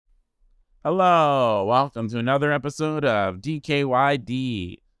Hello, welcome to another episode of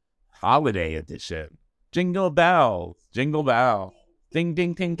DKYD Holiday Edition. Jingle bells, jingle bells, ding,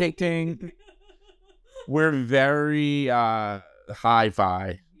 ding, ding, ding, ding. We're very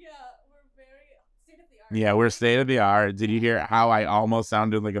hi-fi. Yeah, we're state of the art. Did you hear how I almost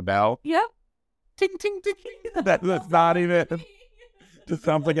sounded like a bell? Yep. Ting, ting, ting, ting. That's not even. Just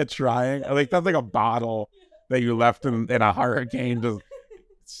sounds like a triangle. Like sounds like a bottle that you left in a hurricane, just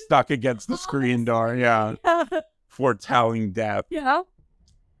stuck against the screen door. Yeah, foretelling death. Yeah.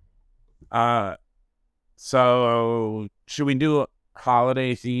 So should we do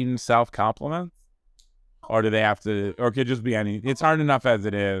holiday themed self compliments, or do they have to, or could it just be any? It's hard enough as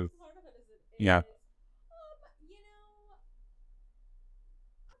it is. Yeah.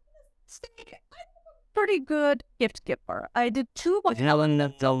 Pretty good gift giver. I did two. I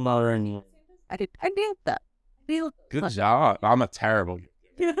nailed that. Good job. I'm a terrible.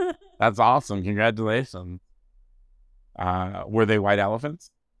 That's awesome. Congratulations. Were they white elephants?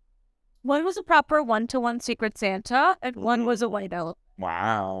 One was a proper one-to-one Secret Santa, and one was a white elephant.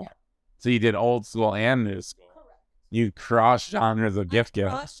 Wow. So you did old school and new school. Correct. You cross genres of gift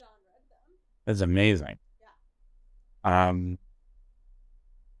givers. That's amazing. Yeah.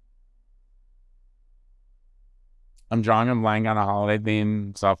 I'm drawing a blank on a holiday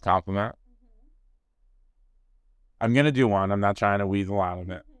theme self compliment. I'm gonna do one. I'm not trying to weasel out of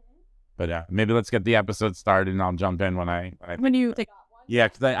it. But yeah, maybe let's get the episode started and I'll jump in when you think. Yeah,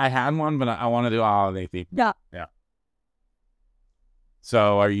 because I had one, but I want to do a holiday theme. Yeah. Yeah.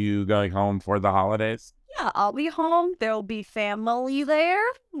 So are you going home for the holidays? Yeah, I'll be home. There'll be family there.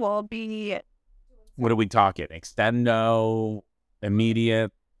 We'll be. What are we talking? Extendo?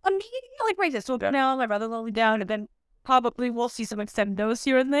 Immediate? Like right this. So now my brother will be down, and then probably we'll see some extendos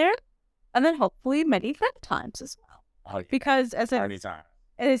here and there. And then hopefully many friend times as well. Oh, yeah. Because as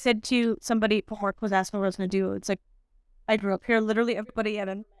I said to somebody from work was asking what I was going to do, it's like, I grew up here, literally everybody had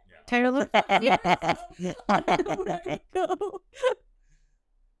an entire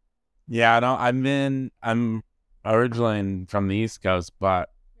Yeah, I'm originally from the East Coast, but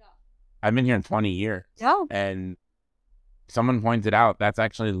I've been here in 20 years. Yeah. And someone pointed out that's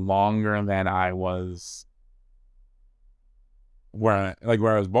actually longer than I was where I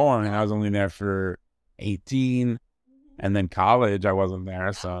was born, and I was only there for 18, and then college I wasn't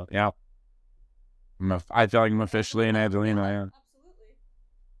there. So yeah, I feel like I'm officially an Angelino. Yeah. Absolutely.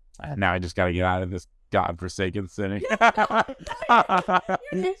 And now I just got to get out of this godforsaken city. You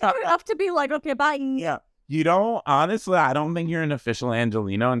have to be like, okay, bye. Yeah. You don't, honestly, I don't think you're an official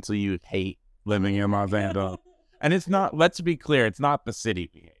Angelino until you hate living in Los Angeles. And it's not, let's be clear, it's not the city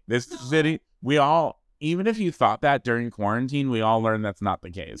we hate. This city, we all, even if you thought that during quarantine, we all learned that's not the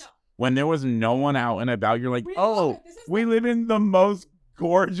case. No. When there was no one out and about, you're like, we live in the most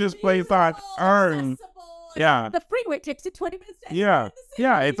gorgeous place on earth. Yeah. The freeway takes you 20 minutes. Yeah.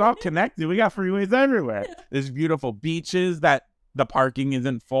 Yeah, it's all connected. We got freeways everywhere. There's beautiful beaches that the parking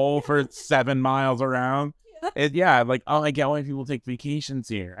isn't full for 7 miles around. Yeah, like, oh, I get why people take vacations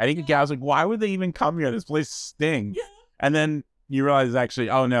here. I think I was like, why would they even come here? This place stinks. And then you realize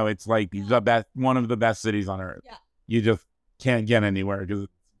actually, oh no, it's like the best, one of the best cities on earth. Yeah. You just can't get anywhere because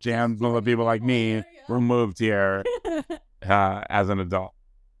it's jammed full of people like me who moved here as an adult.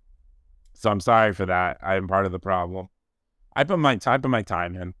 So I'm sorry for that. I'm part of the problem. I put my time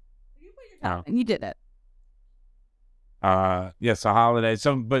in. You put your time and you did it. Yeah, so holidays.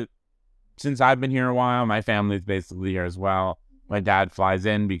 So, but since I've been here a while, my family's basically here as well. My dad flies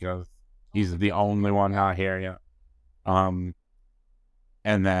in because he's the only one out here. Yeah.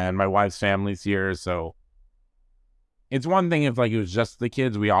 And then my wife's family's here, so it's one thing if like it was just the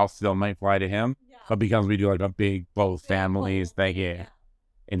kids, we all still might fly to him. Yeah. But because we do like a big both families thing, yeah,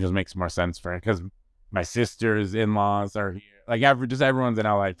 it just makes more sense for it because my sister's in-laws are here. Like just everyone's in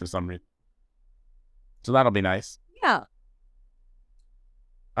LA for some reason. So that'll be nice. Yeah.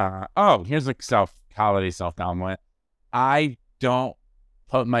 Here's a holiday self-compliment. I don't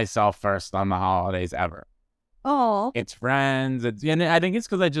put myself first on the holidays ever. Oh. It's friends. And I think it's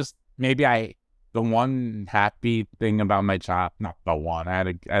because the one happy thing about my child, not the one, I had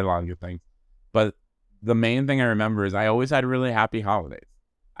a lot of good things, but the main thing I remember is I always had really happy holidays.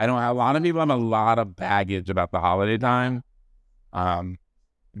 I don't have a lot of people have a lot of baggage about the holiday time. But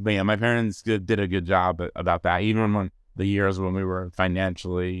yeah, my parents did a good job about that. Even when the years when we were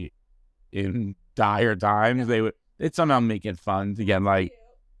financially in dire times, they'd somehow make it fun to get like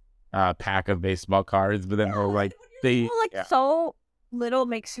a pack of baseball cards, but then so little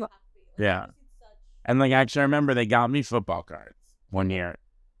makes you happy. Yeah. And like actually I remember they got me football cards one year,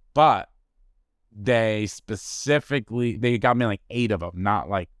 but they got me like 8 of them, not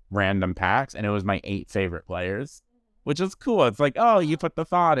like random packs, and it was my 8 favorite players, which is cool. It's like, oh, you put the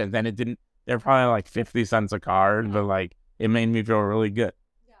thought in. Then it didn't. They're probably like 50 cents a card, but like it made me feel really good.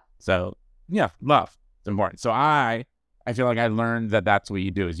 Yeah. So yeah, love. It's important. So I feel like I learned that that's what you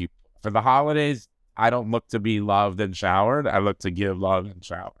do is you, for the holidays, I don't look to be loved and showered. I look to give love and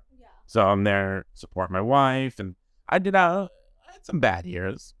shower. Yeah. So I'm there to support my wife. And I had some bad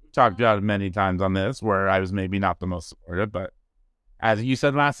years. We've talked about it many times on this where I was maybe not the most supportive, but as you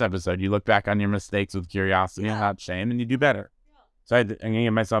said last episode, you look back on your mistakes with curiosity and not shame and you do better. Yeah. So I'm going to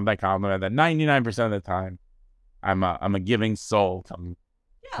give myself that compliment that 99% of the time, I'm a giving soul come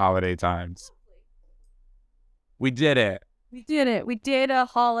holiday times. We did it. We did it. We did a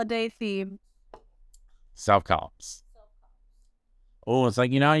holiday theme. Self-comps. Oh, it's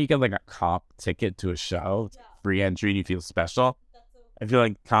like, you know, you get like a comp ticket to a show, it's free entry, and you feel special. I feel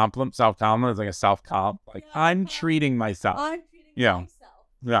like self-compliment is like a self-comp. Like, I'm treating myself. I'm treating myself.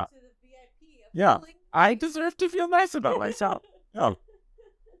 Yeah. To the VIP. Yeah. I deserve to feel nice about myself. Yeah.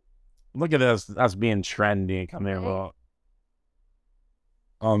 Look at this. Us being trendy. Come here, bro.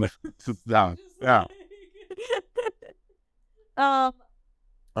 Oh, yeah.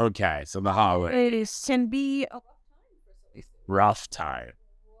 Okay, so the holidays can be a rough time.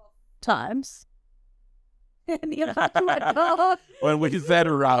 Times. When we said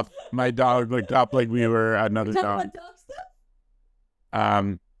rough, my dog looked up like we were another dog.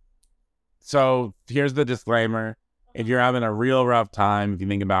 So here's the disclaimer. If you're having a real rough time, if you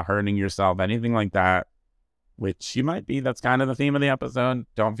think about hurting yourself, anything like that, which you might be, that's kind of the theme of the episode.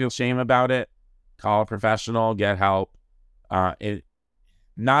 Don't feel shame about it. Call a professional, get help.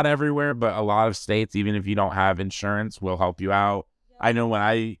 Not everywhere, but a lot of states, even if you don't have insurance, will help you out. I know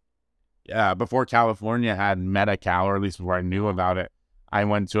when before California had Medi-Cal, or at least before I knew about it, I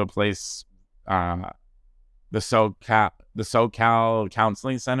went to a place, the SoCal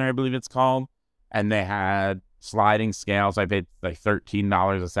Counseling Center, I believe it's called, and they had sliding scales. I paid like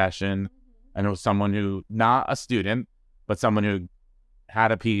 $13 a session, and it was someone who, not a student, but someone who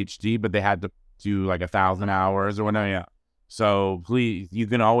had a PhD, but they had to do like 1,000 hours or whatever. Yeah. So please, you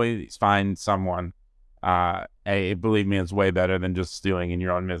can always find someone. Believe me, it's way better than just stewing in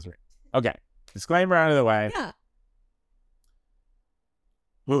your own misery. Okay, disclaimer out of the way. Yeah.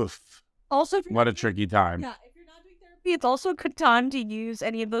 Oof. Also, what a tricky time. Yeah, if you're not doing therapy, it's also a good time to use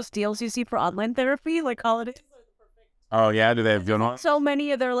any of those deals you see for online therapy, like holidays. Oh yeah, do they have good ones? So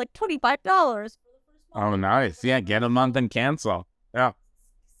many of them are like $25. Oh nice, yeah. Get a month and cancel. Yeah.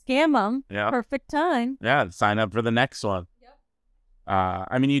 Scam them. Yeah. Perfect time. Yeah. Sign up for the next one.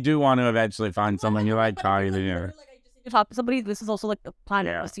 I mean, you do want to eventually find someone you like. Call you there. To talk to somebody. This is also like the time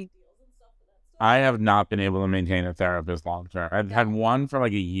to see deals and stuff. I have not been able to maintain a therapist long term. I've had one for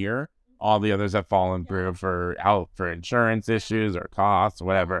like a year. All the others have fallen through for insurance issues or costs, or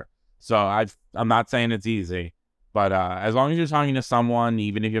whatever. So I'm not saying it's easy, but as long as you're talking to someone,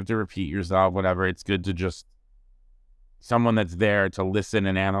 even if you have to repeat yourself, whatever, it's good to just someone that's there to listen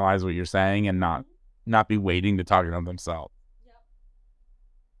and analyze what you're saying and not be waiting to talk to them themselves.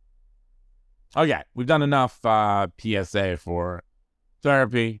 Okay, we've done enough PSA for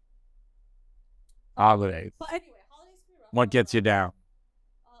therapy. Holidays. But anyway, holidays can be rough. What gets you down?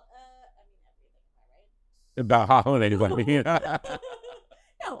 Everything, am I right? About holidays, I mean.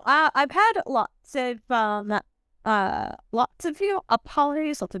 No, I've had lots of up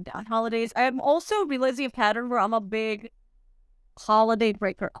holidays, lots of down holidays. I'm also realizing a pattern where I'm a big holiday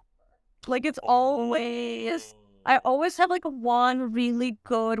breaker. Like it's always. I always have like one really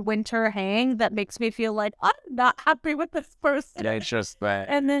good winter hang that makes me feel like I'm not happy with this person. Yeah, it's just that.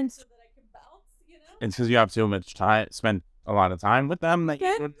 And then so that I can bounce, It's because you have so much time, spend a lot of time with them.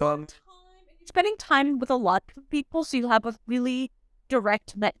 Spending time with a lot of people, so you have a really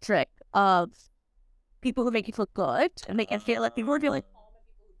direct metric of people who make you feel good and make you feel like people are feeling calm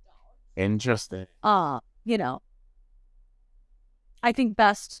and people who don't. Interesting. I think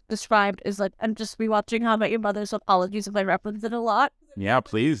best described is like, I'm just rewatching How I Met Your Mother, so apologies if I reference it a lot. Yeah,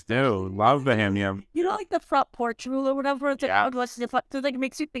 please do. Love the him. You know, like the front porch rule or whatever. It's like, it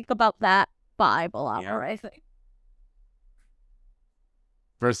makes you think about that vibe a lot more, I think.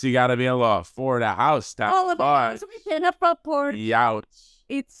 First, you got to be able to afford a house. All of it. So we can't have front porch. Youch.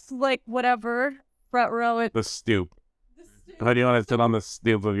 It's like whatever. Front row. The stoop. How do you want to sit on the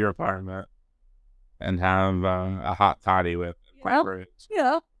stoop of your apartment and have a hot toddy with?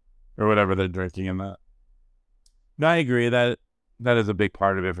 Yeah. Or whatever they're drinking in that. No, I agree that is a big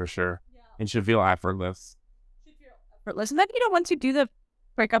part of it for sure. Yeah. It should feel effortless. And then, once you do the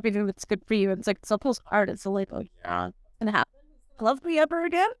breakup, even if it's good for you, it's like, so postpartum, it's like, oh, yeah, it's going to happen. Love me ever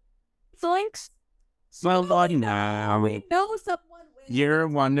again? So, like, so long now. We know someone You're a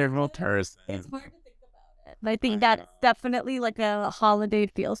wonderful person. It's hard to think about it. And I think that's definitely like a holiday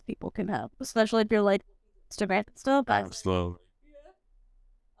feels people can have, especially if you're like Instagram and stuff. Absolutely.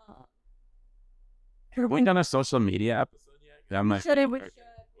 Uh, Have we done a social media episode yet? I'm like, should it?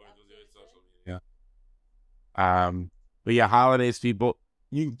 yeah. But yeah, holidays, people,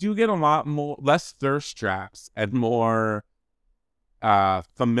 you do get a lot more, less thirst traps and more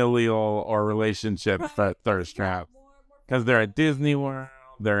familial or relationship thirst traps. Because they're at Disney World,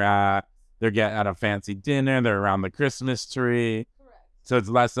 they're getting at a fancy dinner, they're around the Christmas tree. So it's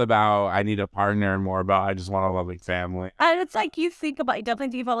less about I need a partner and more about I just want a loving family. And it's like you definitely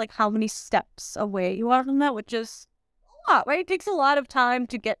think about like how many steps away you are from that, which is a lot, right? It takes a lot of time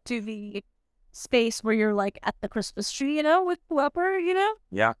to get to the space where you're like at the Christmas tree, with whoever,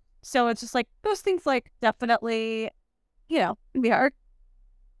 Yeah. So it's just like those things like definitely, can be hard.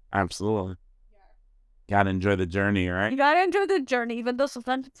 Absolutely. Gotta enjoy the journey, right? You gotta enjoy the journey, even though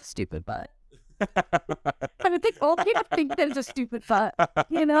sometimes it's a stupid butt. I think all people think that it's a stupid butt,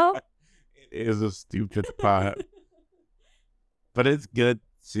 It is a stupid butt. But it's good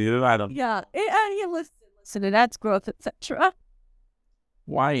too. I don't. Yeah. Listen, it adds growth, etc.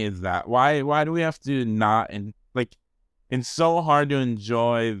 Why is that? Why do we have to not it's so hard to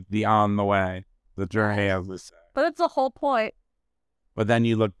enjoy the on the way, the journey, as we say. But it's the whole point. But then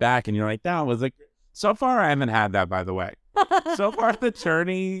you look back and you're like, that was like. So far, I haven't had that, by the way. So far, the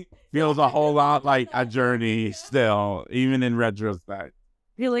journey feels a whole lot like a journey still, even in retrospect.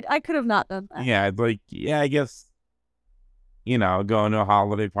 You're like, I could have not done that. Yeah, I guess, going to a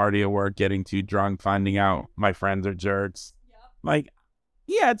holiday party at work, getting too drunk, finding out my friends are jerks.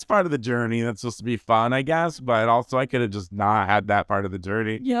 Yeah, it's part of the journey. That's supposed to be fun, I guess. But also, I could have just not had that part of the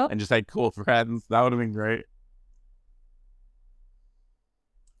journey and just had cool friends. That would have been great.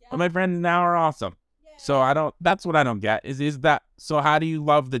 But my friends now are awesome. So that's what I don't get is that, so how do you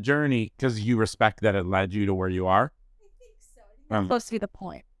love the journey? Because you respect that it led you to where you are? I think so. That's supposed to be the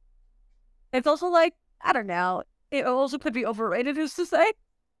point. It's also like, I don't know. It also could be overrated, who's to say?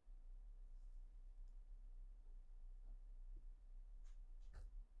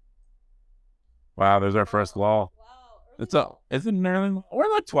 Wow, there's our first lull. Is it an early lull?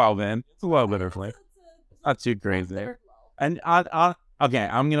 We're like 12 in. It's a little bit early. Not too crazy. And okay,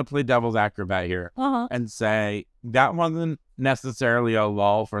 I'm going to play devil's acrobat here and say that wasn't necessarily a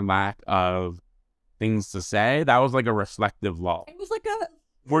lull for lack of things to say. That was like a reflective lull. It was like a...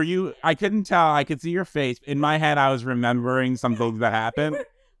 I couldn't tell. I could see your face. In my head, I was remembering some things that happened.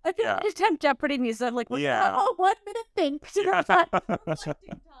 I feel like I just have Jeopardy music. Like, 1 minute thing.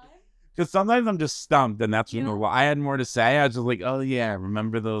 Because sometimes I'm just stumped, and that's when I had more to say. I was just like, oh yeah,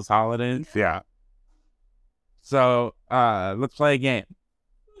 remember those holidays? Yeah. So, let's play a game.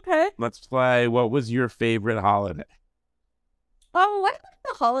 Okay. Let's play, what was your favorite holiday? Oh, I like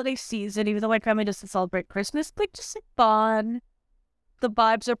the holiday season, even though my family doesn't celebrate Christmas. Just fun. The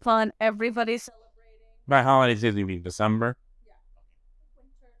vibes are fun. Everybody's celebrating. By holiday season, you mean December? Yeah.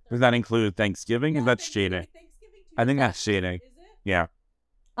 Does that include Thanksgiving? Because that's cheating. I think that's cheating. Is it? Yeah.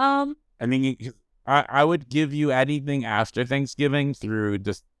 I mean, I would give you anything after Thanksgiving through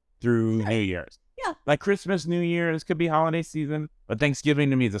New Year's. Yeah. Like Christmas, New Year's could be holiday season, but Thanksgiving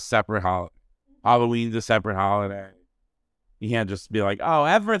to me is a separate holiday. Halloween's a separate holiday. You can't just be like, oh,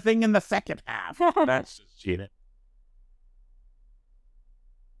 everything in the second half. That's just cheating.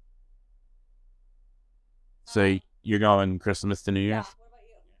 So you're going Christmas to New Year's?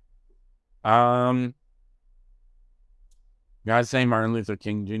 Yeah. What about you? Gotta say Martin Luther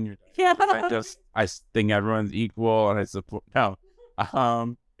King Jr. Yeah. I think everyone's equal and I support. No.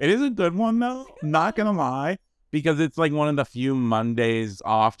 It is a good one though. Not gonna lie, because it's like one of the few Mondays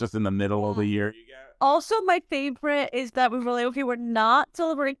off just in the middle of the year you get. Also, my favorite is that we're not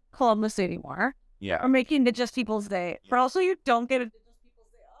celebrating Columbus anymore. Yeah. We're making it Just People's Day. But also, you don't get a Just People's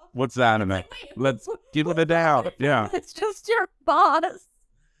Day off. What's that about? Let's give it a down. Yeah. It's just your boss.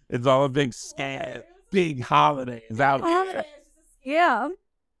 It's all a big scam. Big holidays out there. Yeah.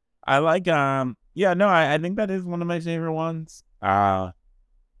 I like I think that is one of my favorite ones.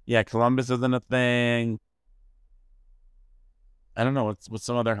 Yeah, Columbus isn't a thing. I don't know what's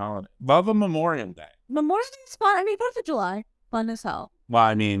some other holiday. Love a Memorial Day. Memorial Day is fun. I mean, 4th of July, fun as hell. Well,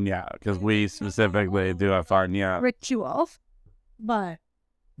 I mean, yeah, because we specifically do a fun, ritual. But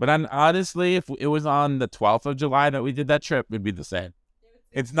honestly, if it was on the 12th of July that we did that trip, it'd be the same.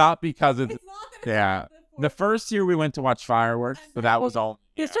 It's not because it's the first year we went to watch fireworks, so that was all.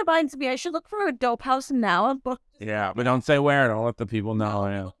 This reminds me, I should look for a dope house now. Yeah, but don't say where. Don't let the people know.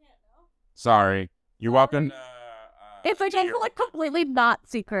 Yeah. Sorry. You're welcome. It's like completely not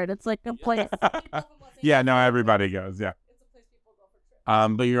secret. It's like a place. Yeah, no, everybody goes. Yeah. It's a place people go for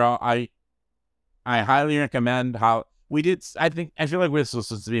But you're all I highly recommend how we did. I feel like we're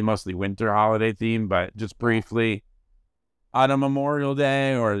supposed to be mostly winter holiday themed, but just briefly on a Memorial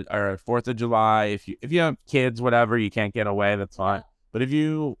Day or 4th of July, if you have kids, whatever, you can't get away, that's fine. But if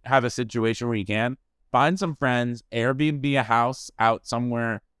you have a situation where you can, find some friends, Airbnb a house out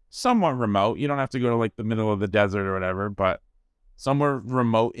somewhere somewhat remote. You don't have to go to like the middle of the desert or whatever, but somewhere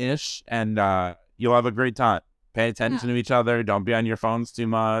remote-ish, and you'll have a great time. Pay attention to each other. Don't be on your phones too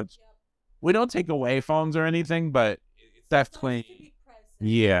much. We don't take away phones or anything, but it's definitely,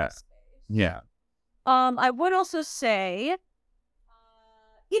 yeah. I would also say,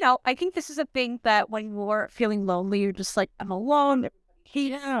 I think this is a thing that when you're feeling lonely, you're just like, I'm alone.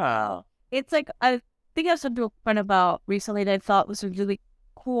 Yeah. It's like, I think I was talking to a friend about recently that I thought was a really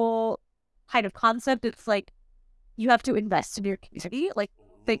cool kind of concept. It's like, you have to invest in your community. Like,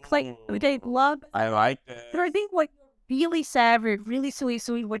 they love. I like it. But I think when you're really sad or really silly,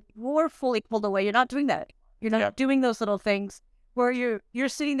 when you're fully pulled away, you're not doing that. You're not doing those little things where you're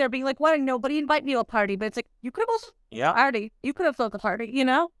sitting there being like, why didn't nobody invite me to a party? But it's like, you could have also party. You could have thrown the party,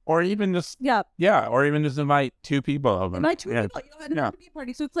 Or even just or even just invite 2 people over. Invite 2 people. You know, a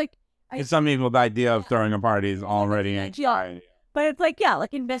party. So it's like, some people, the idea of throwing a party is already anxiety. But it's like,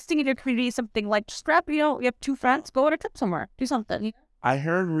 like investing in your community is something like just grab, you have 2 friends, go on a trip somewhere, do something. I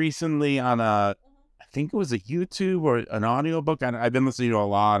heard recently on I think it was a YouTube or an audiobook. I've been listening to a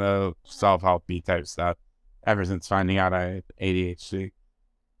lot of self-help type stuff ever since finding out I had ADHD.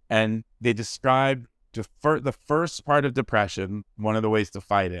 And they described the first part of depression, one of the ways to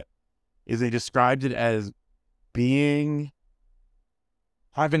fight it, is they described it as having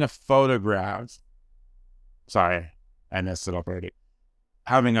a photograph. Sorry, I messed it up already.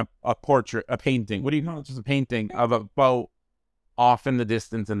 Having a portrait, a painting. What do you call it? Just a painting of a boat off in the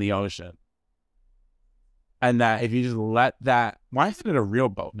distance in the ocean. And that if you just let that, why is it a real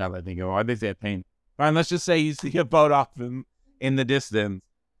boat now that I think of it? Why did they say a paint? Fine, let's just say you see a boat off in the distance.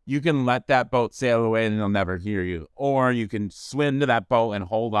 You can let that boat sail away and it'll never hear you. Or you can swim to that boat and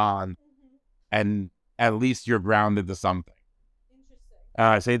hold on, and at least you're grounded to something.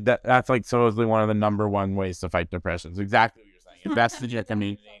 I say that's like supposedly one of the number one ways to fight depression. It's exactly what you're saying. Invest in your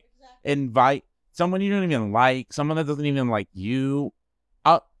community. Invite someone you don't even like, someone that doesn't even like you.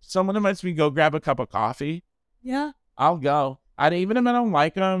 Someone invites me to go grab a cup of coffee. Yeah. I'll go. Even if I don't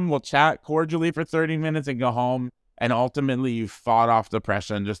like them, we'll chat cordially for 30 minutes and go home. And ultimately, you fought off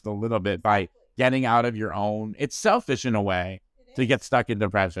depression just a little bit by getting out of your own. It's selfish in a way to get stuck in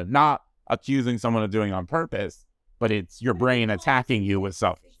depression. Not accusing someone of doing it on purpose, but it's your brain attacking you with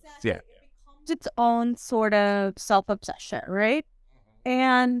selfishness. Yeah. It's its own sort of self-obsession, right?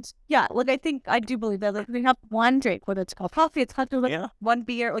 And I think I do believe that we have one drink, whether it's called coffee, it's called one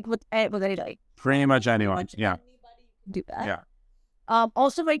beer, with anybody. Pretty much anyone. Yeah. Do that. Yeah.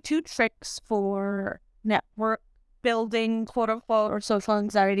 Also, 2 tricks for network building, quote unquote, or social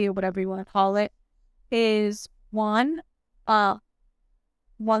anxiety, or whatever you want to call it, is one,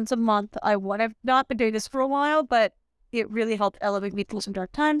 once a month. I've not been doing this for a while, but it really helped elevate me through some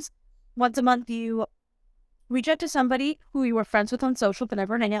dark times. Once a month, you reach out to somebody who you were friends with on social but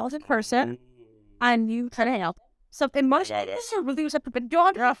never hang out with in person, and you try to hang out. So emotions are really receptive, but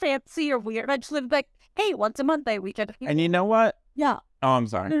don't fancy or weird. I just live like, hey, once a month I reach out to people. And you know what? Yeah. Oh, I'm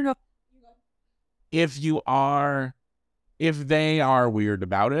sorry. No. If they are weird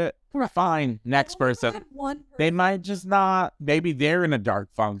about it, fine. Next person. They might just not. Maybe they're in a dark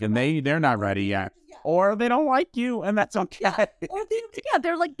funk and they're not ready yet. Or they don't like you, and that's okay. Or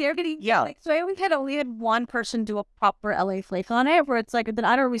they're getting so I only had one person do a proper LA flake on it, where it's like, then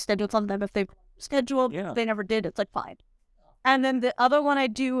I don't reschedule something if they scheduled. They never did. It's like, fine. And then the other one I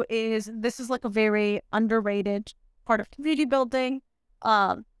do is, this is like a very underrated part of community building.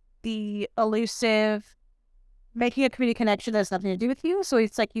 The elusive making a community connection that has nothing to do with you. So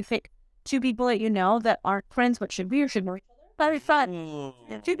it's like you pick 2 people that you know that aren't friends but should be or should know each other. That'd be fun.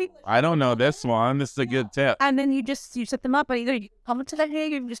 2 people. I don't know this one. This is a good tip. And then you set them up, and either you come to that day, or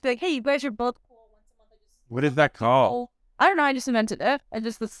you can just be like, hey, you guys are both cool. Once a month, what is that called? I don't know. I just invented it.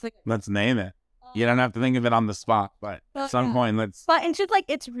 Let's name it. You don't have to think of it on the spot, but at some point, let's. But it's just like,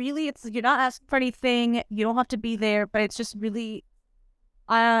 you're not asking for anything. You don't have to be there, but it's just really,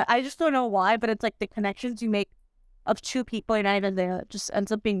 I just don't know why, but it's like the connections you make of 2 people you're not even there, it just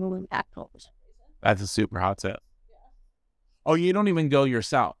ends up being really impactful. That's a super hot tip. Yeah. Oh, you don't even go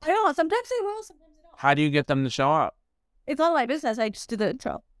yourself? I don't know. Sometimes they will, sometimes they don't. How do you get them to show up? It's all my business. I just do the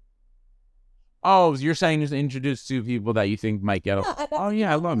intro. Oh, you're saying just introduce 2 people that you think might get up. Oh,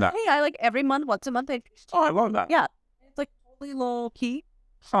 yeah, I love that. Hey, I every month, once a month. I love that. Yeah. It's like totally low key.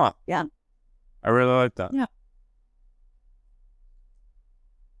 Huh. Yeah. I really like that. Yeah.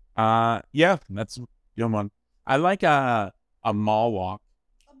 Yeah, that's a good one. I like a mall walk.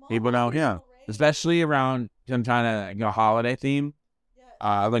 People know, yeah, especially around some kind of holiday theme.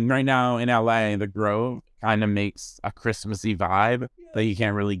 Like right now in LA, the Grove kind of makes a Christmassy vibe that you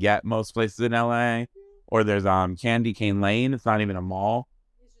can't really get most places in LA. Or there's Candy Cane Lane. It's not even a mall.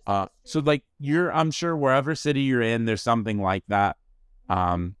 So like I'm sure wherever city you're in, there's something like that.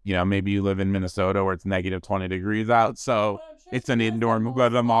 Maybe you live in Minnesota where it's negative 20 degrees out, so it's an indoor, but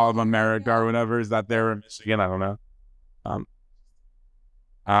the Mall of America or whatever is that there in Michigan. I don't know. Um,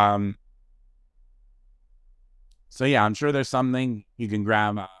 um, So yeah, I'm sure there's something you can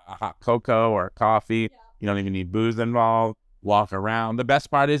grab a hot cocoa or a coffee. You don't even need booze involved. Walk around. The best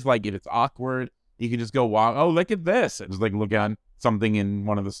part is like if it's awkward, you can just go walk. Oh, look at this! And just like look at something in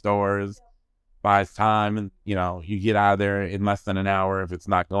one of the stores. Buys time, and you get out of there in less than an hour if it's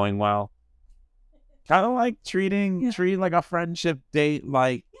not going well. Kind of like treat like a friendship date,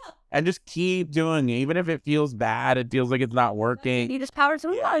 and just keep doing it, even if it feels bad. It feels like it's not working. You just power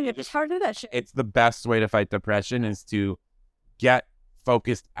through it. You just power through that shit. It's the best way to fight depression is to get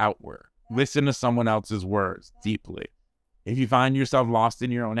focused outward. Listen to someone else's words deeply. If you find yourself lost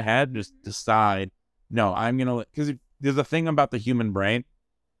in your own head, just decide, no, I'm going to, because there's a thing about the human brain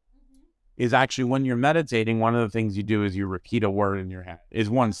is actually when you're meditating, one of the things you do is you repeat a word in your head is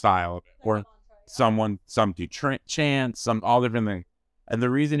one style of it, or some do chant, all different things. And the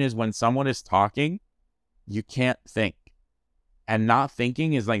reason is when someone is talking, you can't think. And not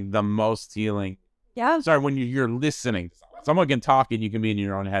thinking is like the most healing. Yeah. Sorry, when you're listening. Someone can talk and you can be in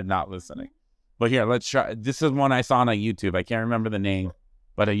your own head not listening. But here, let's try. This is one I saw on YouTube. I can't remember the name,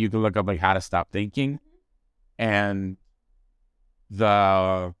 but you can look up like how to stop thinking. And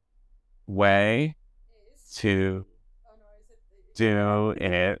the way to do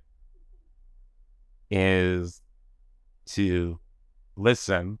it is to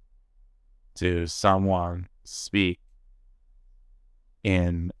listen to someone speak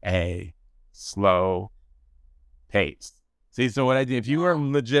in a slow pace. See, so what I did, if you were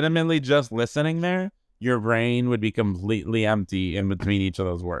legitimately just listening there, your brain would be completely empty in between each of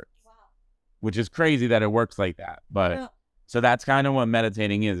those words. Wow. Which is crazy that it works like that. But so that's kind of what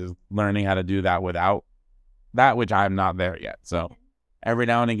meditating is learning how to do that without that, which I'm not there yet. So every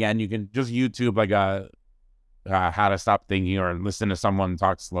now and again, you can just YouTube like how to stop thinking or listen to someone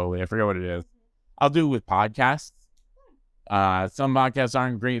talk slowly. I forget what it is. I'll do it with podcasts. Some podcasts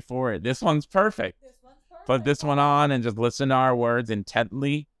aren't great for it. This one's perfect. Put this one on and just listen to our words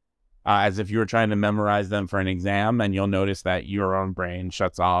intently, as if you were trying to memorize them for an exam, and you'll notice that your own brain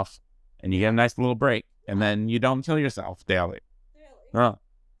shuts off and you get a nice little break, and then you don't kill yourself daily.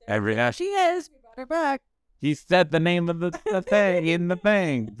 Every she is. We brought her back. He said the name of the thing in the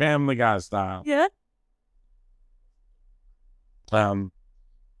thing, Family Guy style. Yeah. So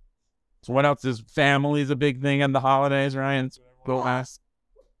what else is family's a big thing in the holidays, Ryan? Go ask.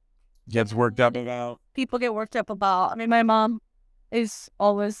 Gets worked up about. People get worked up about. I mean, my mom is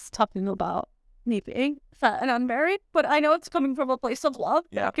always talking about me being fat and unmarried, but I know it's coming from a place of love.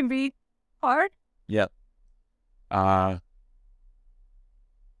 Yeah. That can be hard. Yep. I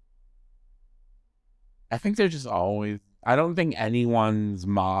think they're just always. I don't think anyone's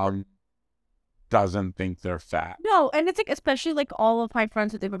mom doesn't think they're fat. No, and it's like especially like all of my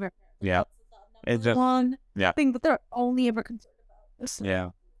friends that they've ever. Yeah. It's just one thing that they're only ever concerned about. Is, yeah.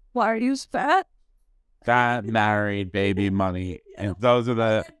 Why are you fat? Fat, married, baby, money. And those are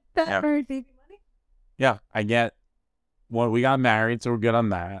the... Fat, married, baby, money? Yeah, I get... Well, we got married, so we're good on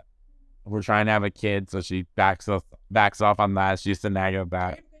that. We're trying to have a kid, so she backs off on that. She used to nag at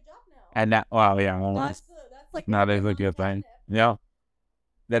that. Good job now. And that... Well, yeah. That's like not a good thing. Yeah.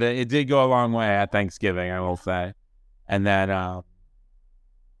 That it did go a long way at Thanksgiving, I will say. And then...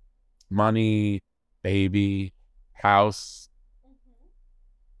 money, baby, house...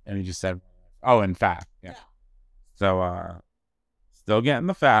 And he just said, oh, and fat. Yeah. So, still getting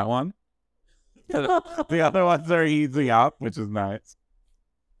the fat one. The other ones are easing up, which is nice.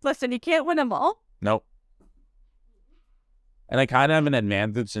 Listen, you can't win them all. Nope. And I kind of have an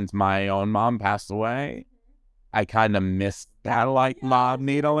advantage since my own mom passed away. I kind of missed that, mom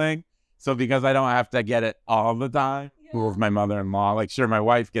needling. So because I don't have to get it all the time, with my mother-in-law, sure, my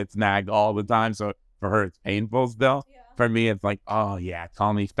wife gets nagged all the time. So for her, it's painful still. Yeah. For me, it's like, oh yeah,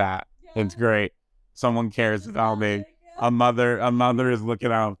 call me fat. Yeah. It's great. Someone cares about me. A mother is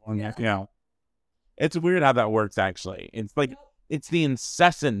looking out for me. Yeah. It's weird how that works, actually. It's like, it's the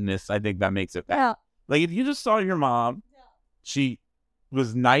incessantness, I think, that makes it bad. Yeah. Like, if you just saw your mom, she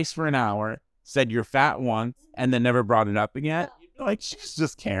was nice for an hour, said you're fat once, and then never brought it up again, she's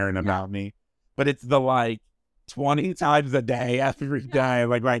just caring about me. But it's the, 20 times a day, every day.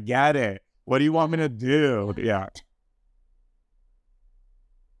 Like, I get it. What do you want me to do? Yeah.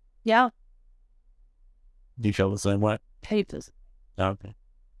 Yeah. Do you feel the same way? Hate this. Okay.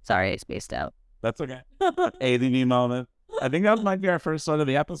 Sorry, I spaced out. That's okay. ADD moment. I think that might be our first one of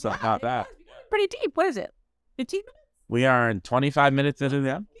the episode. Not bad. Pretty deep. What is it? 15 minutes? We are 25 minutes into the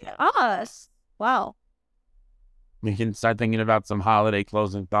episode. Us. Wow. We can start thinking about some holiday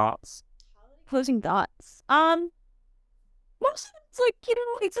closing thoughts. Closing thoughts. Most of it's like,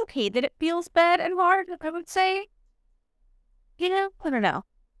 it's okay that it feels bad and hard, I would say. I don't know.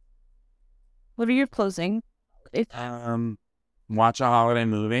 What are your closing? Watch a holiday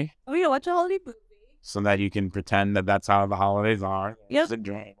movie Oh, yeah, watch a holiday movie. so that you can pretend that that's how the holidays are. Yep. It's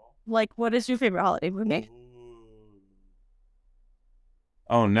enjoyable. Like, what is your favorite holiday movie?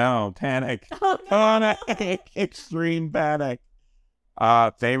 Oh no, panic. Oh, Panic. Extreme panic.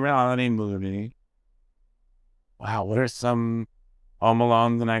 Favorite holiday movie. Wow, what are some? Home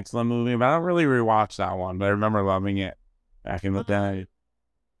Alone's an excellent movie, but I don't really rewatch that one, but I remember loving it back in the day.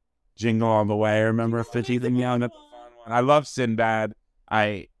 Jingle All the Way, I remember 50th Young. That's a fun one. I love Sinbad.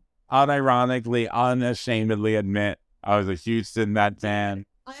 I unironically, unashamedly admit I was a huge Sinbad fan.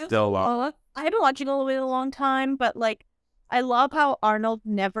 Still love. I haven't watched Jingle All the Way in a long time, but like, I love how Arnold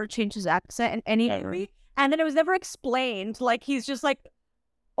never changed his accent in any movie, and then it was never explained. Like, he's just like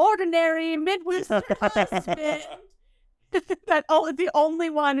ordinary Midwestern husband. The only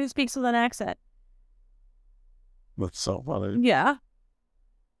one who speaks with an accent. That's so funny. Yeah.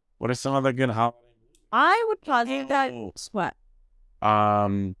 What are some other good holiday movies? I would posit that. What?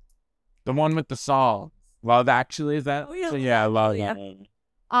 The one with the song. Love Actually, is that? Oh, yeah. So, yeah, I love Yeah.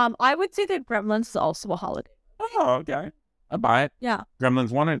 that. I would say that Gremlins is also a holiday. Oh, okay. I buy it. Yeah.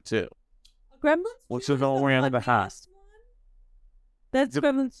 Gremlins 1 or 2? Gremlins? Which is the one wearing the hat? That's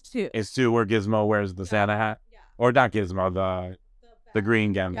Gremlins 2. It's 2 where Gizmo wears the Santa hat? Yeah. Or not Gizmo, the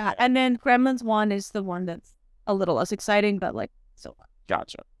green Gizmo. Yeah, and then Gremlins 1 is the one that's a little less exciting, but like, so fun.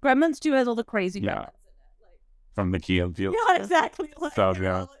 Gotcha. Gremlins 2 has all the crazy Yeah. gremlins in it. From the Key and Peele. Yeah, exactly. Like, So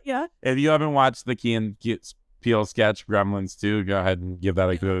good. Yeah. If you haven't watched the Key and Peele sketch, Gremlins 2, go ahead and give that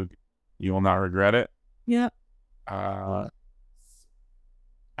a go. You will not regret it. Yeah.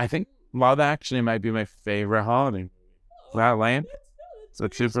 I think Love Actually might be my favorite holiday movie. Is that lame? So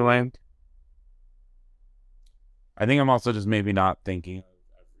it's super lame. I think I'm also just maybe not thinking of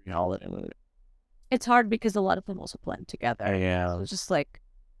every holiday movie. It's hard because a lot of them also blend together. Yeah. So it's just like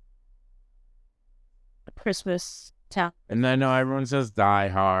a Christmas town. And I know everyone says Die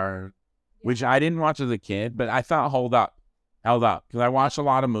Hard, which I didn't watch as a kid, but I thought held up. Because I watched a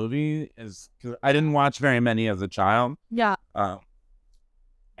lot of movies. Because I didn't watch very many as a child. Yeah.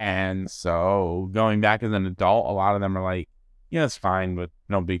 And so going back as an adult, a lot of them are like, yeah, it's fine, but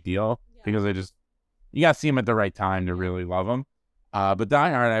no big deal. Yeah. Because you got to see them at the right time to really love them. But Die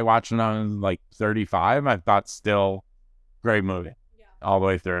Hard, I watched when I was like 35. I thought still great movie. Yeah. All the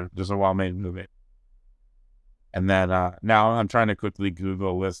way through. Just a well-made movie. And then now I'm trying to quickly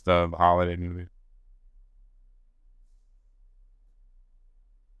Google a list of holiday movies.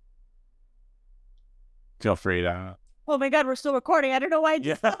 Feel free to... Oh my God, we're still recording. I don't know why I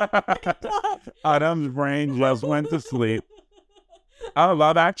just... Adam's brain just went to sleep. Oh,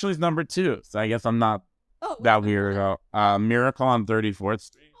 Love Actually is number 2. So I guess I'm not that weird ago. Miracle on 34th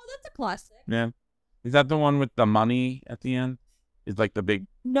Street. Oh, that's a classic. Yeah. Is that the one with the money at the end? It's like the big...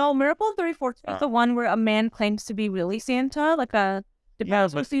 No, Miracle on 34th Street is the one where a man claims to be really Santa, like a... Yeah,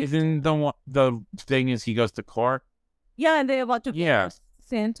 but isn't the thing is he goes to court? Yeah, and they about to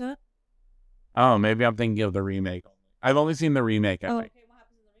Santa. Oh, maybe I'm thinking of the remake. I've only seen the remake, I think. Okay, what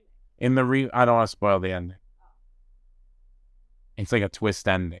happens in the remake? I don't want to spoil the ending. Oh. It's like a twist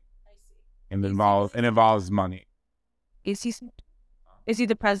ending. I see. And it involves money. Is he Santa? Is he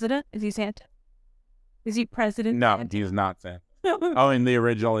the president? Is he Santa? Is he president? No, Santa? he's not Santa. Oh, in the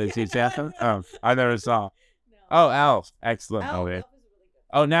original, is he Santa? Oh, I never saw. No. Oh, Elf. Excellent Elf, movie. Elf is really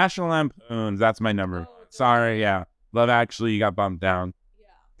good. Oh, National Lampoons. That's my number. Sorry, yeah. Love Actually, you got bumped down.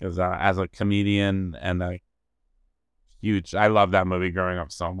 Because as a comedian and I love that movie growing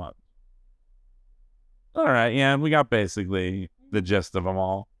up so much. All right, yeah, we got basically the gist of them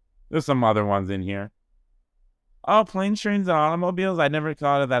all. There's some other ones in here. Oh, Planes, Trains, and Automobiles. I never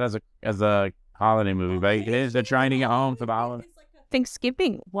thought of that as a holiday movie, but it is. They're trying to get home for the holiday. It's like a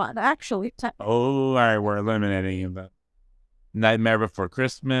Thanksgiving one, actually. Oh, all right, we're eliminating that. Nightmare Before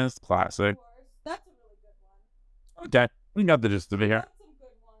Christmas, classic. That's a really good one. Okay, we got the gist of it here. That's some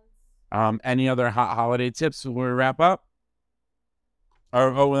good ones. Any other hot holiday tips before we wrap up?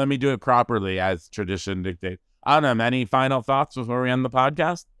 Let me do it properly as tradition dictates. Anam, any final thoughts before we end the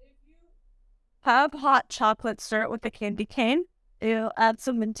podcast? have hot chocolate syrup with the candy cane. It'll add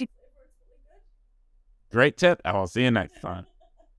some minty. Great tip. I will see you next time.